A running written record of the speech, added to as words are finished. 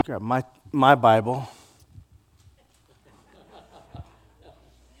Grab my Bible.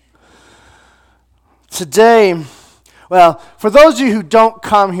 Today, well, for those of you who don't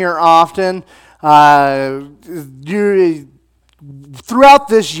come here often, throughout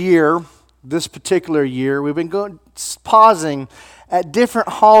this year, this particular year, we've been pausing at different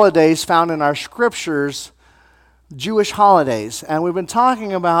holidays found in our scriptures, Jewish holidays. And we've been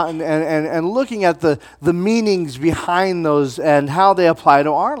talking about and looking at the meanings behind those and how they apply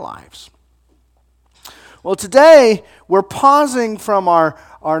to our lives. Well, today, we're pausing from our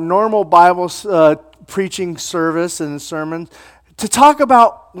normal Bible preaching service and sermon to talk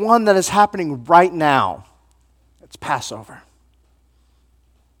about one that is happening right now. It's Passover.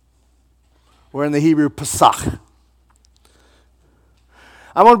 We're in the Hebrew Pesach.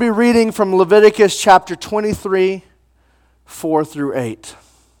 I'm going to be reading from Leviticus chapter 23, 4 through 8.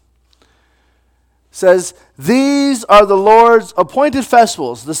 It says, "These are the Lord's appointed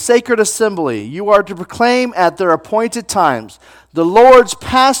festivals, the sacred assembly. You are to proclaim at their appointed times. The Lord's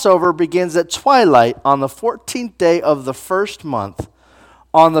Passover begins at twilight on the 14th day of the first month.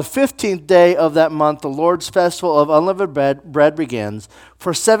 On the 15th day of that month, the Lord's festival of unleavened bread begins.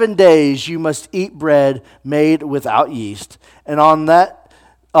 For 7 days you must eat bread made without yeast. And on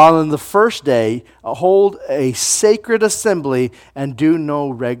the first day, hold a sacred assembly and do no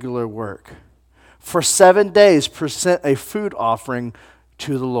regular work. For 7 days, present a food offering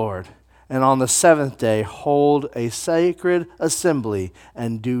to the Lord. And on the seventh day, hold a sacred assembly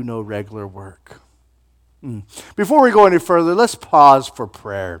and do no regular work." Before we go any further, let's pause for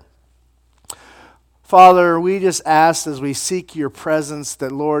prayer. Father, we just ask as we seek your presence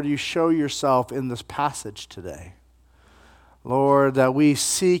that, Lord, you show yourself in this passage today. Lord, that we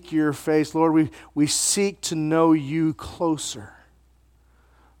seek your face. Lord, we seek to know you closer.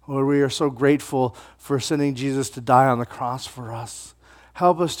 Lord, we are so grateful for sending Jesus to die on the cross for us.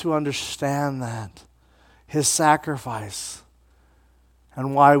 Help us to understand that, his sacrifice,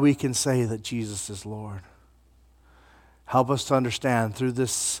 and why we can say that Jesus is Lord. Help us to understand through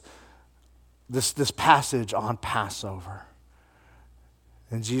this passage on Passover.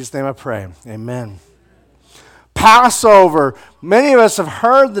 In Jesus' name I pray, amen. Passover. Many of us have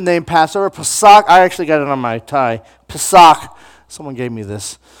heard the name Passover. Pesach. I actually got it on my tie. Pesach. Someone gave me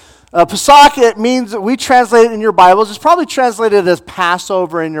this. Pesach, it means, we translate it in your Bibles. It's probably translated as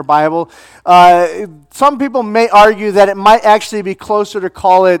Passover in your Bible. Some people may argue that it might actually be closer to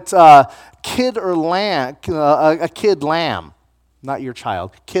call it kid or lamb, a kid lamb, not your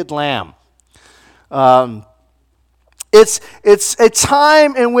child, kid lamb. It's a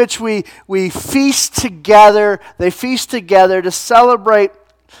time in which we feast together. They feast together to celebrate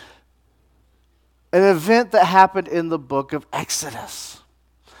an event that happened in the book of Exodus.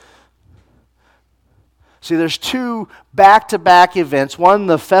 See, there's two back-to-back events. One,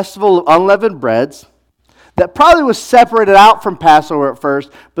 the festival of unleavened breads, that probably was separated out from Passover at first,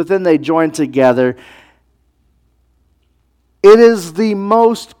 but then they joined together. It is the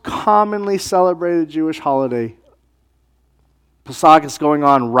most commonly celebrated Jewish holiday. Pesach is going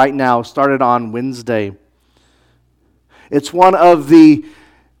on right now, started on Wednesday. It's one of the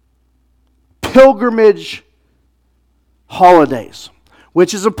pilgrimage holidays,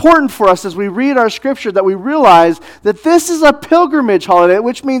 which is important for us as we read our scripture, that we realize that this is a pilgrimage holiday,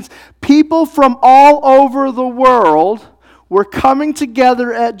 which means people from all over the world were coming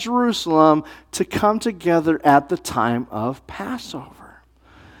together at Jerusalem to come together at the time of Passover.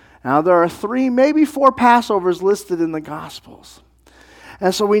 Now, there are 3, maybe 4 Passovers listed in the Gospels.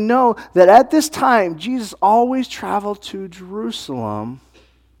 And so we know that at this time, Jesus always traveled to Jerusalem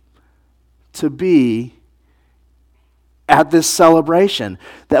to be at this celebration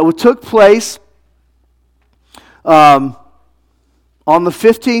that took place on the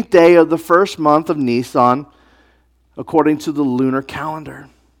 15th day of the first month of Nisan, according to the lunar calendar.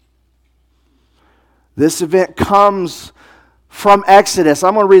 This event comes from Exodus.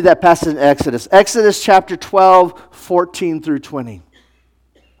 I'm going to read that passage in Exodus. Exodus chapter 12, 14 through 20.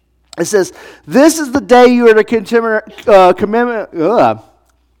 It says, "This is the day you are to commemorate."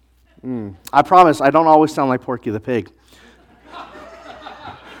 I promise, I don't always sound like Porky the Pig.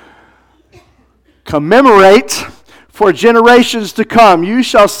 "Commemorate for generations to come. You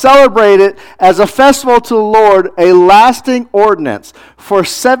shall celebrate it as a festival to the Lord, a lasting ordinance. For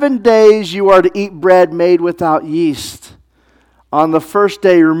 7 days you are to eat bread made without yeast. On the first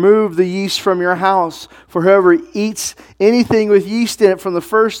day, remove the yeast from your house. For whoever eats anything with yeast in it from the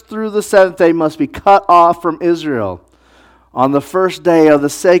first through the 7th day must be cut off from Israel. On the first day of the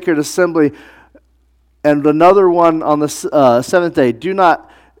sacred assembly, and another one on the 7th day, do not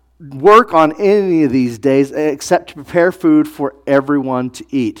work on any of these days except to prepare food for everyone to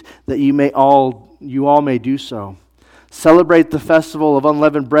eat, that you all may do so. Celebrate the festival of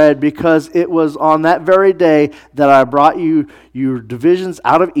unleavened bread, because it was on that very day that I brought you your divisions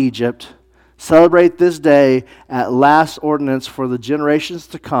out of Egypt. Celebrate this day at last ordinance for the generations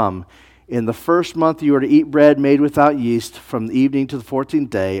to come. In the first month you are to eat bread made without yeast from the evening to the 14th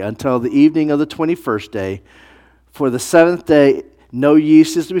day until the evening of the 21st day. For the 7th day no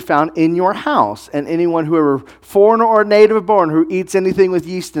yeast is to be found in your house, and anyone, whoever foreigner or native born, who eats anything with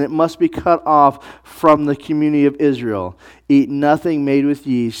yeast in it must be cut off from the community of Israel. Eat nothing made with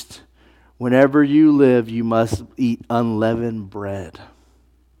yeast. Whenever you live, you must eat unleavened bread.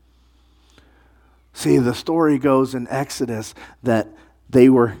 See, the story goes in Exodus that they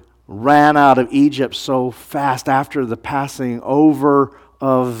ran out of Egypt so fast after the passing over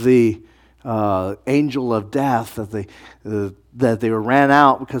of the angel of death that they ran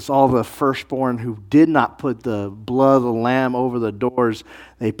out, because all the firstborn who did not put the blood of the lamb over the doors,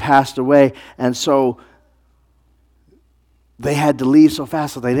 they passed away. And so they had to leave so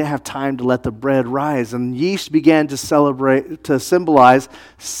fast, so they didn't have time to let the bread rise. And yeast began to symbolize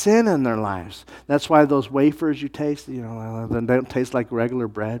sin in their lives. That's why those wafers you taste, they don't taste like regular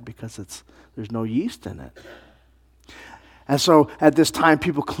bread, because there's no yeast in it. And so at this time,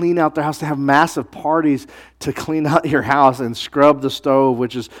 people clean out their house. They have massive parties to clean out your house and scrub the stove,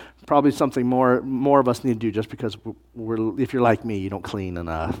 which is probably something more of us need to do, just because if you're like me, you don't clean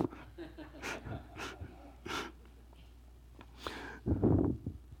enough.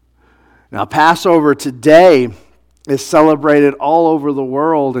 Now, Passover today is celebrated all over the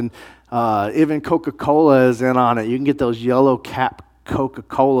world, and even Coca-Cola is in on it. You can get those yellow cap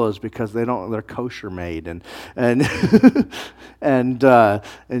Coca-Colas because they're kosher made, and and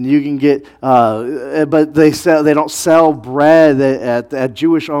you can get but they don't sell bread at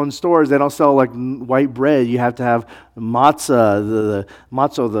Jewish owned stores. They don't sell like white bread. You have to have matzah,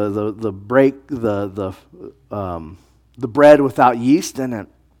 the bread without yeast in it.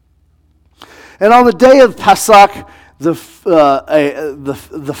 And on the day of Pesach, the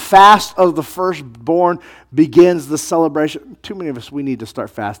fast of the firstborn begins the celebration. Too many of us, we need to start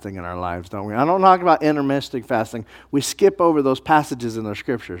fasting in our lives, don't we? I don't talk about intermittent fasting. We skip over those passages in the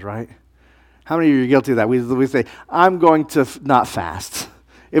scriptures, right? How many of you are guilty of that? We say, I'm going to not fast.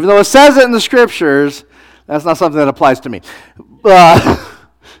 Even though it says it in the scriptures, that's not something that applies to me.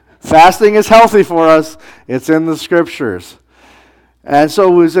 Fasting is healthy for us. It's in the scriptures. And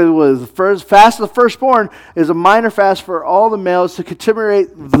so the first fast of the firstborn is a minor fast for all the males to commemorate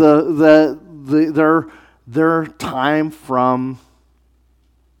their time from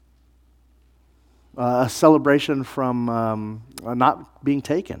a celebration from not being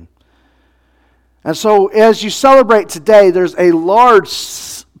taken. And so as you celebrate today, there's a large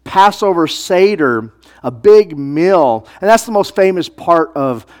Passover Seder, a big meal, and that's the most famous part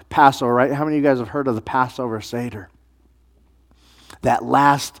of Passover, right? How many of you guys have heard of the Passover Seder? That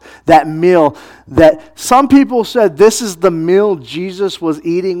meal that some people said this is the meal Jesus was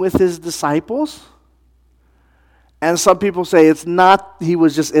eating with his disciples. And some people say it's not, it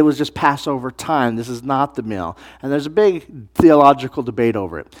was just Passover time. This is not the meal. And there's a big theological debate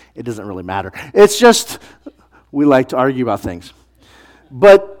over it. It doesn't really matter. It's just, we like to argue about things.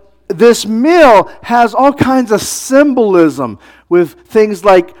 But this meal has all kinds of symbolism with things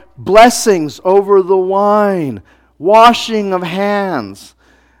like blessings over the wine, washing of hands,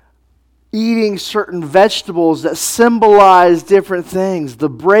 eating certain vegetables that symbolize different things, the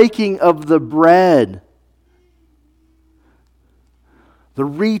breaking of the bread, the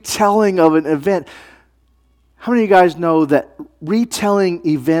retelling of an event. How many of you guys know that retelling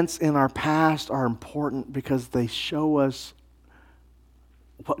events in our past are important because they show us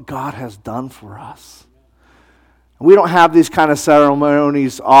what God has done for us? We don't have these kind of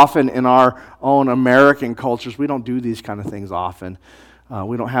ceremonies often in our own American cultures. We don't do these kind of things often.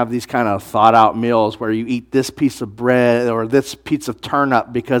 We don't have these kind of thought-out meals where you eat this piece of bread or this piece of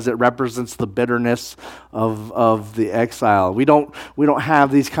turnip because it represents the bitterness of the exile. We don't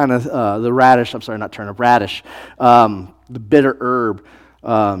have these kind of the radish. I'm sorry, not turnip, radish. The bitter herb.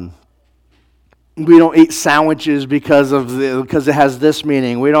 We don't eat sandwiches because it has this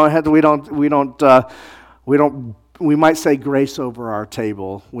meaning. We might say grace over our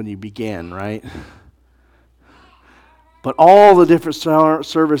table when you begin, right? But all the different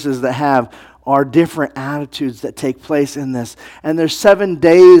services that are different attitudes that take place in this. And there's 7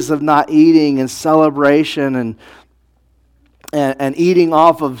 days of not eating and celebration and eating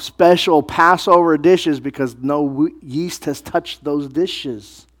off of special Passover dishes because no yeast has touched those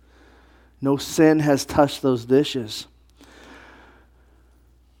dishes. No sin has touched those dishes.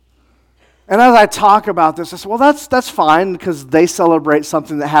 And as I talk about this, I said, well, that's fine because they celebrate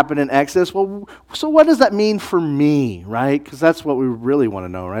something that happened in Exodus. Well, so what does that mean for me, right? Because that's what we really want to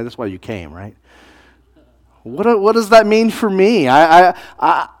know, right? That's why you came, right? What does that mean for me? I'm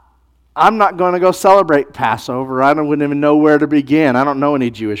not going to go celebrate Passover. Wouldn't even know where to begin. I don't know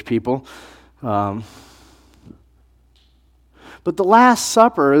any Jewish people. But the Last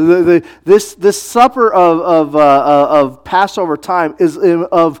Supper, this supper of Passover time is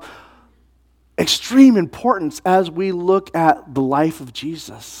of extreme importance as we look at the life of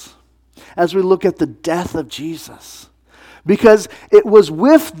Jesus, as we look at the death of Jesus. Because it was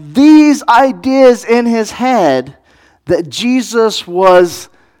with these ideas in his head that Jesus was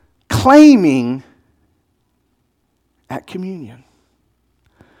claiming at communion.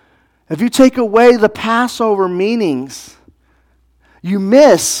 If you take away the Passover meanings, you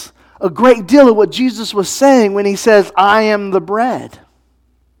miss a great deal of what Jesus was saying when he says, I am the bread.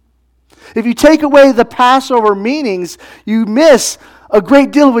 If you take away the Passover meanings, you miss a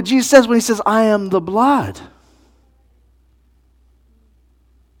great deal of what Jesus says when he says, I am the blood.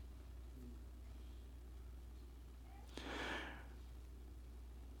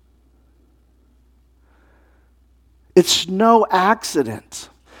 It's no accident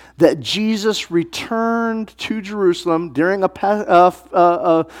that Jesus returned to Jerusalem during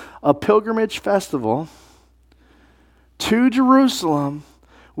a pilgrimage festival to Jerusalem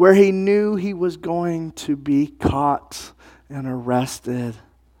where he knew he was going to be caught and arrested.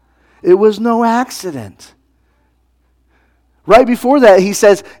 It was no accident. Right before that, he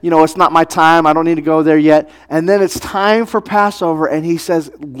says, it's not my time. I don't need to go there yet. And then it's time for Passover, and he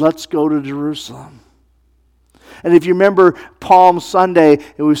says, let's go to Jerusalem. And if you remember Palm Sunday,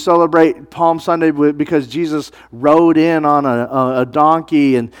 we celebrate Palm Sunday because Jesus rode in on a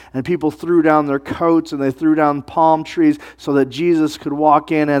donkey and people threw down their coats and they threw down palm trees so that Jesus could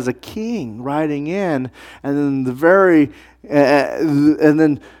walk in as a king riding in. And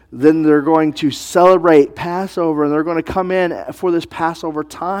then then they're going to celebrate Passover and they're going to come in for this Passover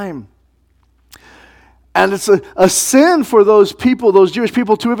time. And it's a sin for those people, those Jewish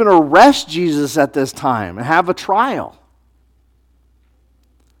people, to even arrest Jesus at this time and have a trial.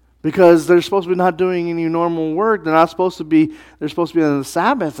 Because they're supposed to be not doing any normal work. They're supposed to be on the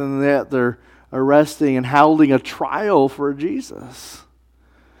Sabbath, and they're arresting and holding a trial for Jesus.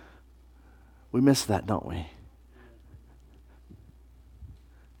 We miss that, don't we?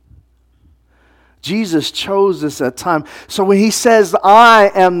 Jesus chose this at time. So when he says,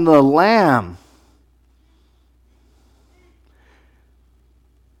 I am the Lamb,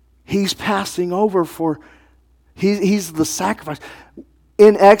 he's passing over he's the sacrifice.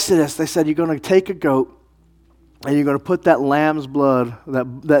 In Exodus, they said you're going to take a goat and you're going to put that lamb's blood,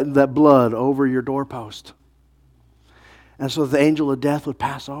 that blood over your doorpost. And so the angel of death would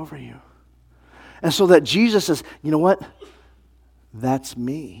pass over you. And so that Jesus says, you know what? That's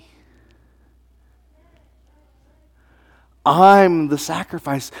me. I'm the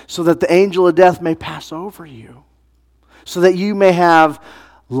sacrifice so that the angel of death may pass over you. So that you may have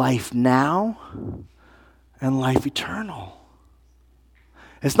life now and life eternal.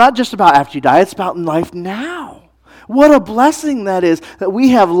 It's not just about after you die, it's about life now. What a blessing that is, that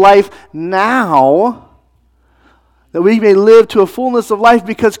we have life now, that we may live to a fullness of life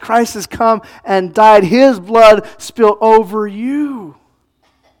because Christ has come and died. His blood spilled over you.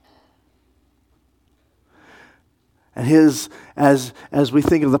 And as we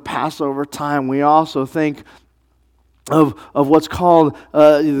think of the Passover time, we also think of what's called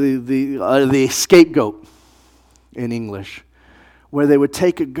the scapegoat in English, where they would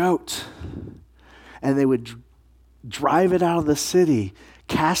take a goat and they would drive it out of the city,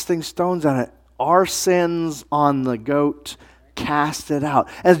 casting stones on it. Our sins on the goat, cast it out.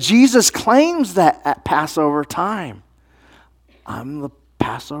 As Jesus claims that at Passover time, I'm the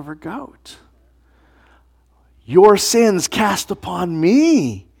Passover goat. Your sins cast upon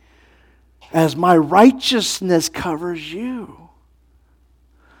me as my righteousness covers you.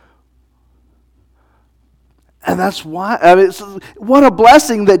 And that's why, what a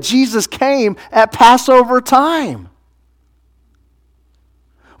blessing that Jesus came at Passover time.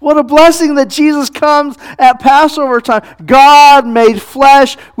 What a blessing that Jesus comes at Passover time. God made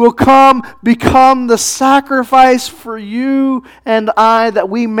flesh will become the sacrifice for you and I, that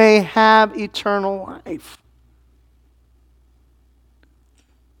we may have eternal life.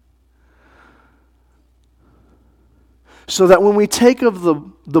 So that when we take of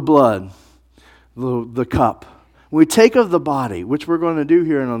the blood, the cup, when we take of the body, which we're going to do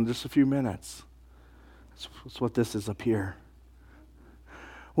here in just a few minutes. That's what this is up here.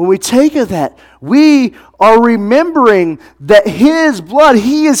 When we take of that, we are remembering that His blood,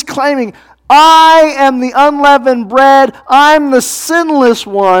 He is claiming, I am the unleavened bread. I'm the sinless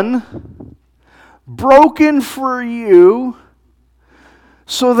one, broken for you,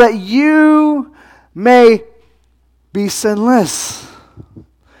 so that you may be sinless.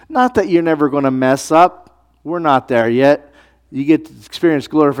 Not that you're never going to mess up. We're not there yet. You get to experience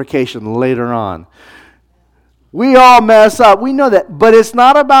glorification later on. We all mess up. We know that. But it's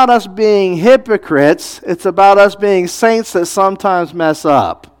not about us being hypocrites. It's about us being saints that sometimes mess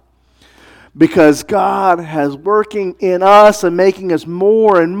up. Because God has working in us and making us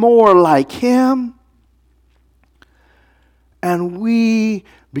more and more like Him. And we,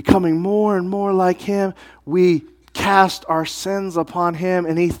 becoming more and more like Him, we cast our sins upon Him,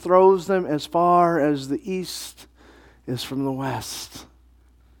 and He throws them as far as the east is from the west.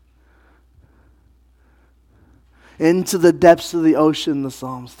 Into the depths of the ocean, the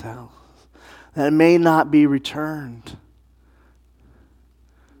Psalms tell, that it may not be returned.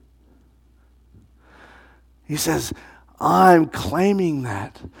 He says, I'm claiming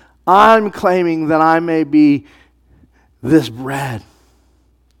that. I'm claiming that I may be this bread.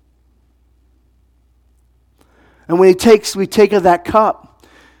 And when we take of that cup,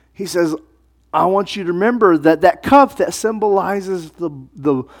 He says, I want you to remember that cup that symbolizes the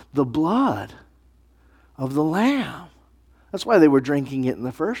blood of the Lamb. That's why they were drinking it in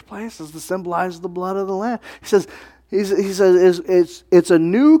the first place, is to symbolize the blood of the Lamb. He says it's a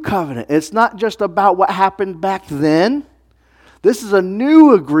new covenant. It's not just about what happened back then. This is a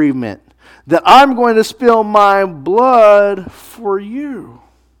new agreement that I'm going to spill my blood for you.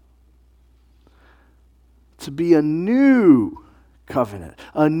 To be a new covenant,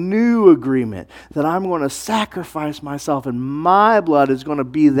 a new agreement, that I'm going to sacrifice myself, and my blood is going to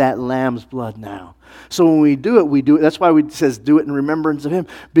be that lamb's blood now. So when we do it. That's why it says do it in remembrance of Him,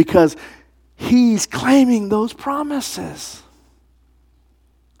 because He's claiming those promises.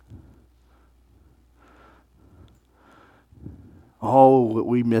 Oh,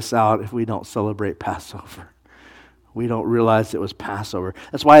 we miss out if we don't celebrate Passover. We don't realize it was Passover.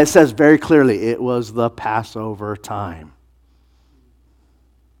 That's why it says very clearly it was the Passover time.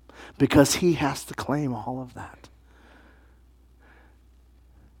 Because He has to claim all of that.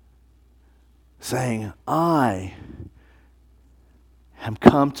 Saying, I am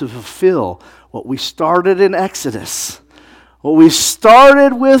come to fulfill what we started in Exodus. What we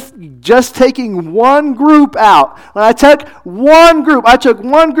started with just taking one group out. When I took one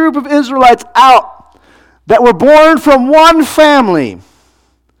group of Israelites out that were born from one family.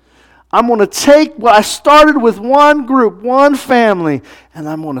 I'm going to take what I started with one group, one family, and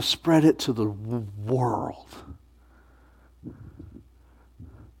I'm going to spread it to the world.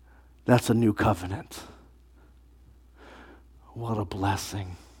 That's a new covenant. What a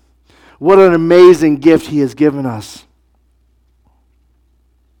blessing. What an amazing gift He has given us.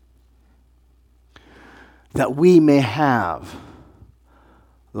 That we may have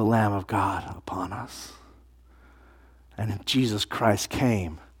the Lamb of God upon us. And Jesus Christ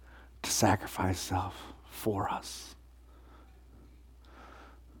came to sacrifice Himself for us.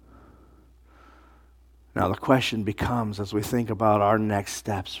 Now the question becomes, as we think about our next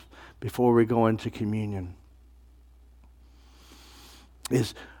steps before we go into communion,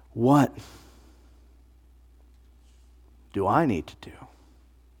 is what do I need to do?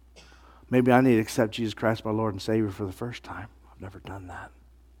 Maybe I need to accept Jesus Christ, my Lord and Savior, for the first time. I've never done that.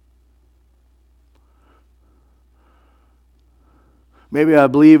 Maybe I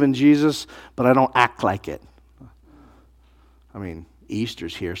believe in Jesus, but I don't act like it. I mean,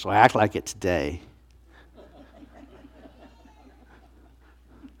 Easter's here, so I act like it today.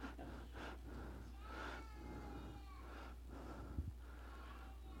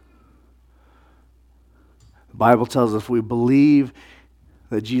 The Bible tells us if we believe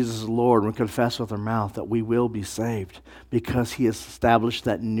that Jesus is Lord and we confess with our mouth that we will be saved because He has established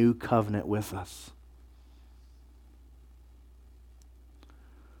that new covenant with us.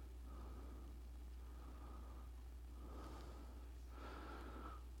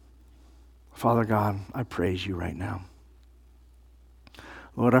 Father God, I praise You right now.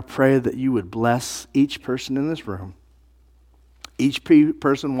 Lord, I pray that You would bless each person in this room, each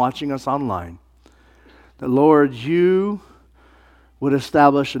person watching us online, that, Lord, You would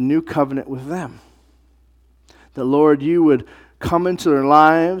establish a new covenant with them. That, Lord, You would come into their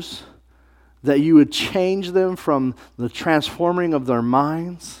lives, that You would change them from the transforming of their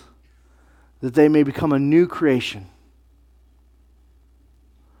minds, that they may become a new creation.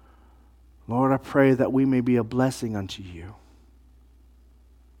 Lord, I pray that we may be a blessing unto You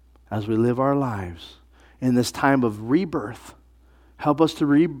as we live our lives in this time of rebirth. Help us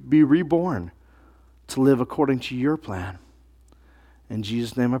to be reborn, to live according to Your plan. In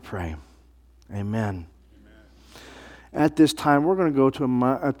Jesus' name I pray. Amen. At this time, we're going to go to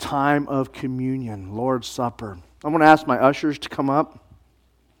a time of communion, Lord's Supper. I'm going to ask my ushers to come up.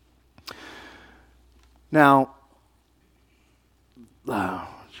 Now, you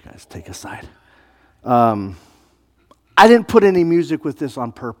guys take a side. I didn't put any music with this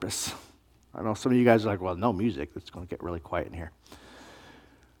on purpose. I know some of you guys are like, well, no music. It's going to get really quiet in here.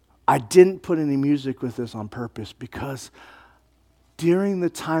 I didn't put any music with this on purpose because during the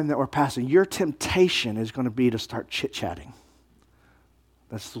time that we're passing, your temptation is going to be to start chit-chatting.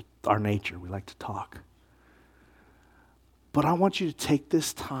 That's our nature. We like to talk. But I want you to take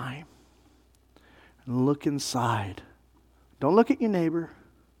this time and look inside. Don't look at your neighbor.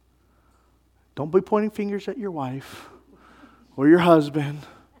 Don't be pointing fingers at your wife or your husband.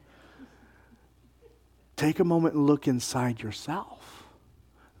 Take a moment and look inside yourself.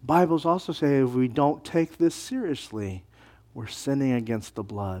 Bibles also say if we don't take this seriously, we're sinning against the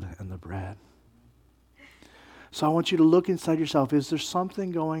blood and the bread. So I want you to look inside yourself. Is there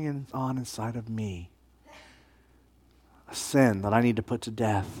something going on inside of me? A sin that I need to put to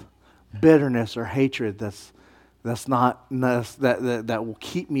death. Bitterness or hatred that will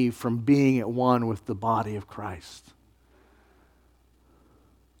keep me from being at one with the body of Christ.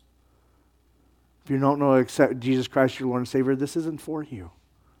 If you don't know accept Jesus Christ your Lord and Savior, this isn't for you.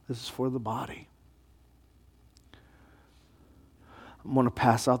 This is for the body. I'm going to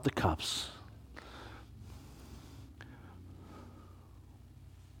pass out the cups.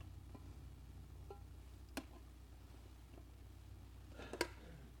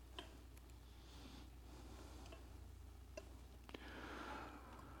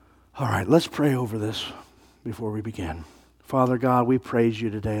 All right, let's pray over this before we begin. Father God, we praise you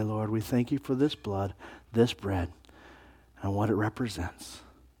today, Lord. We thank you for this blood, this bread, and what it represents.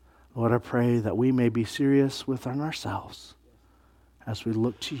 Lord, I pray that we may be serious within ourselves as we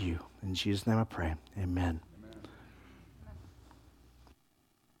look to you. In Jesus' name I pray. Amen.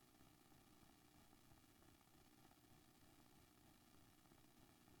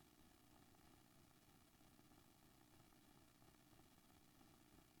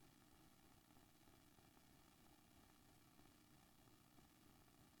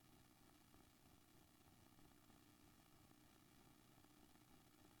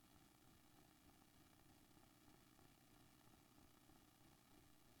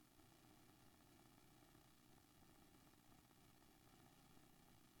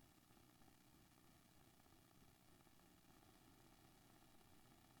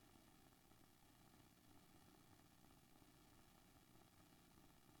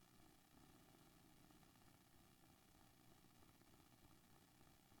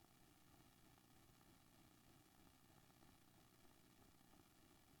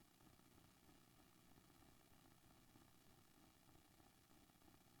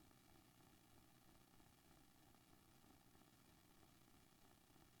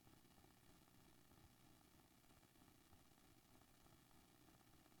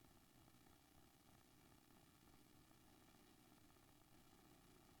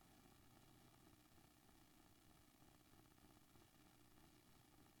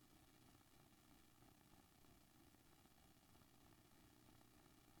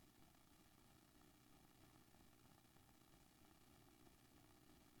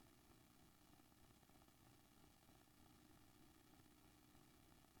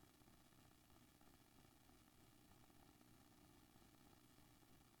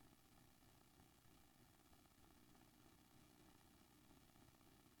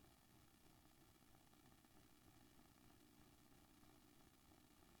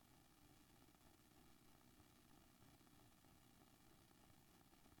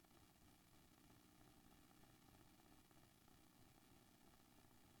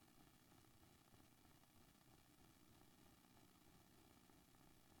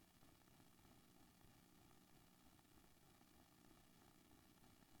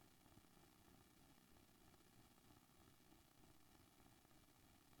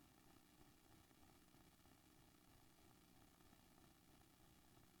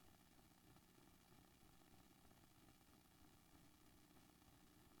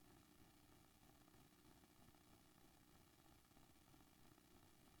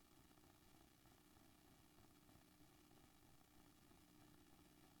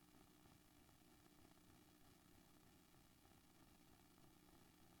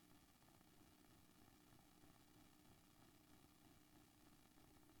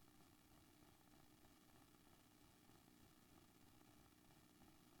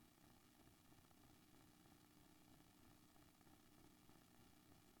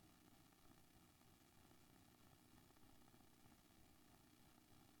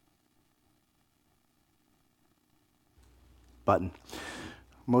 button.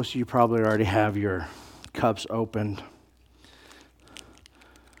 Most of you probably already have your cups opened.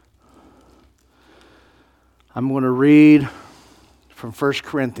 I'm going to read from 1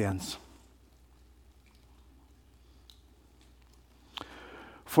 Corinthians.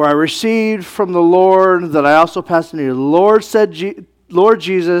 For I received from the Lord that I also passed on to you. The Lord said, Lord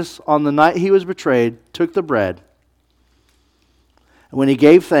Jesus, on the night he was betrayed, took the bread. And when he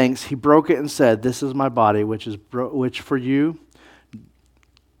gave thanks, he broke it and said, "This is my body, which is for you.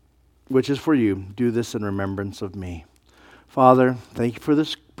 Do this in remembrance of me." Father, thank you for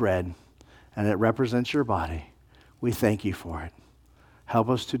this bread, and it represents your body. We thank you for it. Help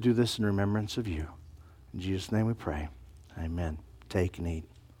us to do this in remembrance of you. In Jesus' name we pray. Amen. Take and eat.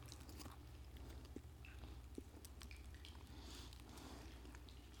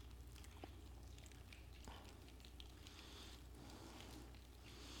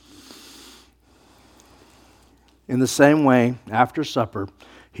 In the same way, after supper,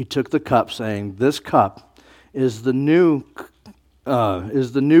 he took the cup, saying, "This cup is the new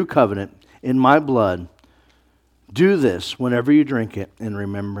covenant in my blood. Do this whenever you drink it in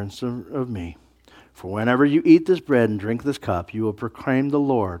remembrance of me. For whenever you eat this bread and drink this cup, you will proclaim the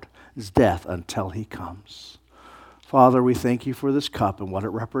Lord's death until he comes." Father, we thank you for this cup and what it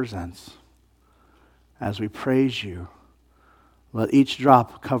represents. As we praise you, let each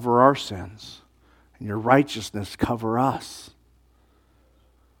drop cover our sins, and your righteousness cover us.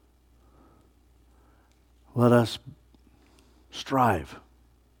 Let us strive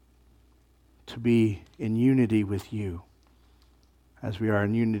to be in unity with you as we are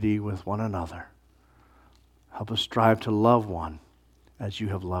in unity with one another. Help us strive to love one as you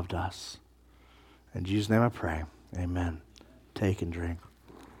have loved us. In Jesus' name I pray. Amen. Take and drink.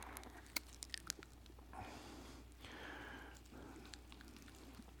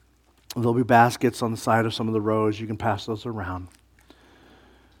 There'll be baskets on the side of some of the rows. You can pass those around.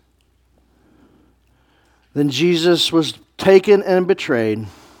 Then Jesus was taken and betrayed.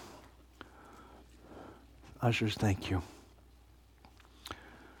 Ushers, thank you.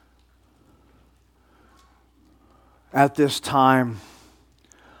 At this time,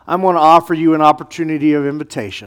 I'm going to offer you an opportunity of invitation.